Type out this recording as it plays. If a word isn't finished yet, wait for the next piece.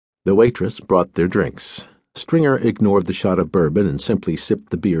The waitress brought their drinks. Stringer ignored the shot of bourbon and simply sipped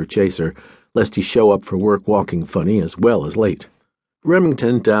the beer chaser, lest he show up for work walking funny as well as late.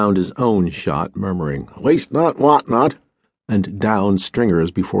 Remington downed his own shot, murmuring, "Waste not, want not," and downed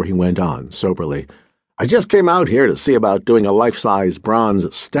Stringer's before he went on, soberly. "I just came out here to see about doing a life-size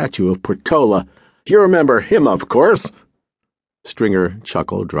bronze statue of Portola. You remember him, of course." Stringer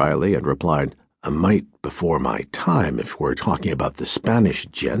chuckled dryly and replied, "A mite before my time if we're talking about the Spanish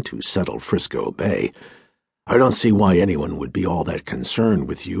gent who settled Frisco Bay. I don't see why anyone would be all that concerned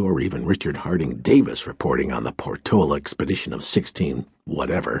with you or even Richard Harding Davis reporting on the Portola expedition of 16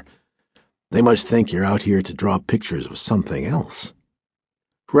 whatever. They must think you're out here to draw pictures of something else."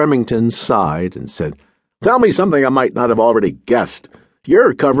 Remington sighed and said, "Tell me something I might not have already guessed.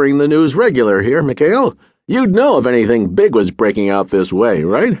 You're covering the news regular here, Mikhail. You'd know if anything big was breaking out this way,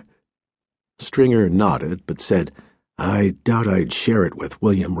 right?" Stringer nodded, but said, "I doubt I'd share it with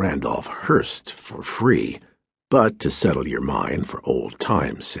William Randolph Hearst for free, but to settle your mind for old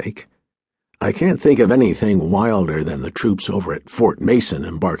time's sake. I can't think of anything wilder than the troops over at Fort Mason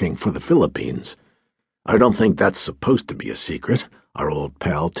embarking for the Philippines. I don't think that's supposed to be a secret. Our old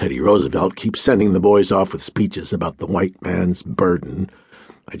pal Teddy Roosevelt keeps sending the boys off with speeches about the white man's burden.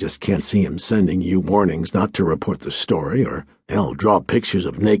 I just can't see him sending you warnings not to report the story, or, hell, draw pictures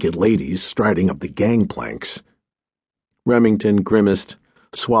of naked ladies striding up the gangplanks." Remington grimaced,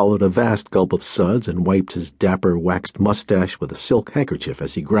 swallowed a vast gulp of suds, and wiped his dapper waxed mustache with a silk handkerchief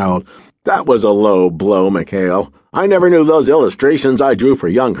as he growled, "That was a low blow, Mikhail. I never knew those illustrations I drew for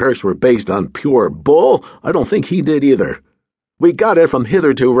young Hearst were based on pure bull. I don't think he did either. We got it from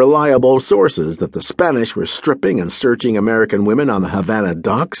hitherto reliable sources that the Spanish were stripping and searching American women on the Havana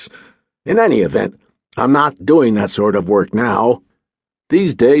docks. In any event, I'm not doing that sort of work now.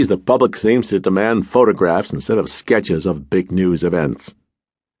 These days the public seems to demand photographs instead of sketches of big news events."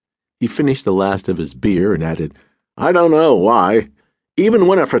 He finished the last of his beer and added, "I don't know why. Even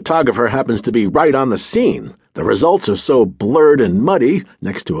when a photographer happens to be right on the scene, the results are so blurred and muddy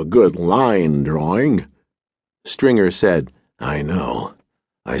next to a good line drawing." Stringer said, "I know.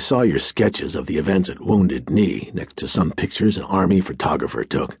 I saw your sketches of the events at Wounded Knee next to some pictures an Army photographer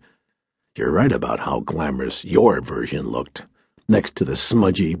took. You're right about how glamorous your version looked, next to the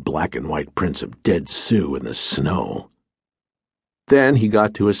smudgy black-and-white prints of dead Sioux in the snow." Then he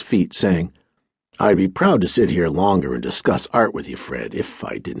got to his feet, saying, "I'd be proud to sit here longer and discuss art with you, Fred, if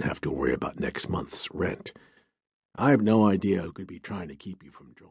I didn't have to worry about next month's rent. I've no idea who could be trying to keep you from